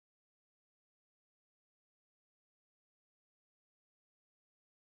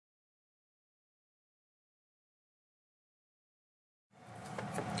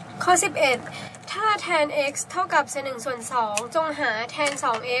อ 11 ถ้าแทน x เท่ากับเศษ1 ส่วน 2 จงหาแทน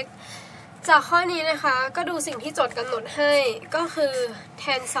 2x จากข้อนี้นะคะก็ดูสิ่งที่โจทย์กำหนดให้ก็คือแท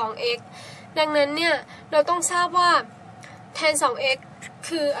น 2x ดังนั้นเนี่ยเราต้องทราบว่าแทน 2x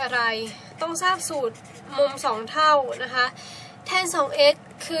คืออะไรต้องทราบสูตรมุม2เท่านะคะแทน 2x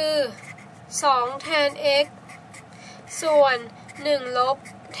คือ2แทน x ส่วน1ลบ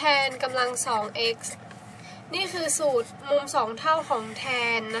แทนกำลัง 2x นี่คือสูตรมุม2เท่าของแท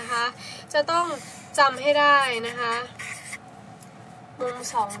นนะคะจะต้องจำให้ได้นะคะมุม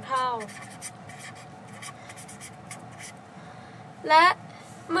2เท่าและ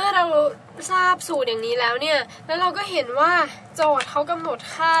เมื่อเราทราบสูตรอย่างนี้แล้วเนี่ยแล้วเราก็เห็นว่าโจทย์เขากำหนด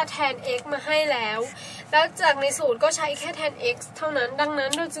ค่าแทน x มาให้แล้วแล้วจากในสูตรก็ใช้แค่แทน x เท่านั้นดังนั้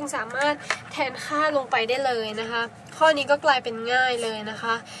นเราจึงสามารถแทนค่าลงไปได้เลยนะคะข้อนี้ก็กลายเป็นง่ายเลยนะค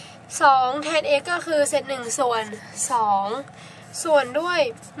ะ2แทน x ก็คือเศษ1ส่วน2ส่วนด้วย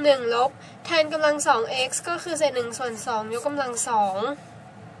1ลบแทนกำลัง 2x ก็คือเศษ1ส่วน2ยกกำลัง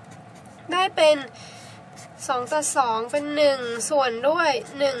2ได้เป็น2 ต่อ 2เป็น1ส่วนด้วย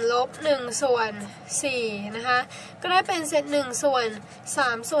1ลบ1ส่วน4นะคะก็ได้เป็นเศษ1ส่วน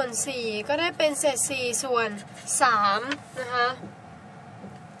3ส่วน4ก็ได้เป็นเศษ4ส่วน3นะคะ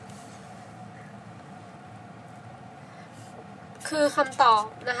คือคำตอบ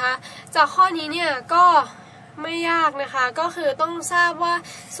นะคะจากข้อนี้เนี่ยก็ไม่ยากนะคะก็คือต้องทราบว่า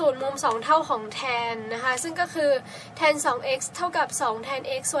สูตรมุม2เท่าของแทนนะคะซึ่งก็คือแทน 2x เท่ากับ2แทน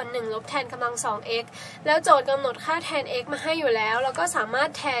x ส่วน1ลบแทนกำลัง 2x แล้วโจทย์กำหนดค่าแทน x มาให้อยู่แล้วเราก็สามารถ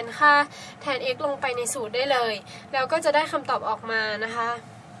แทนค่าแทน x ลงไปในสูตรได้เลยแล้วก็จะได้คำตอบออกมานะคะ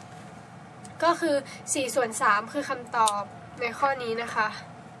ก็คือ4 ส่วน 3คือคำตอบในข้อนี้นะคะ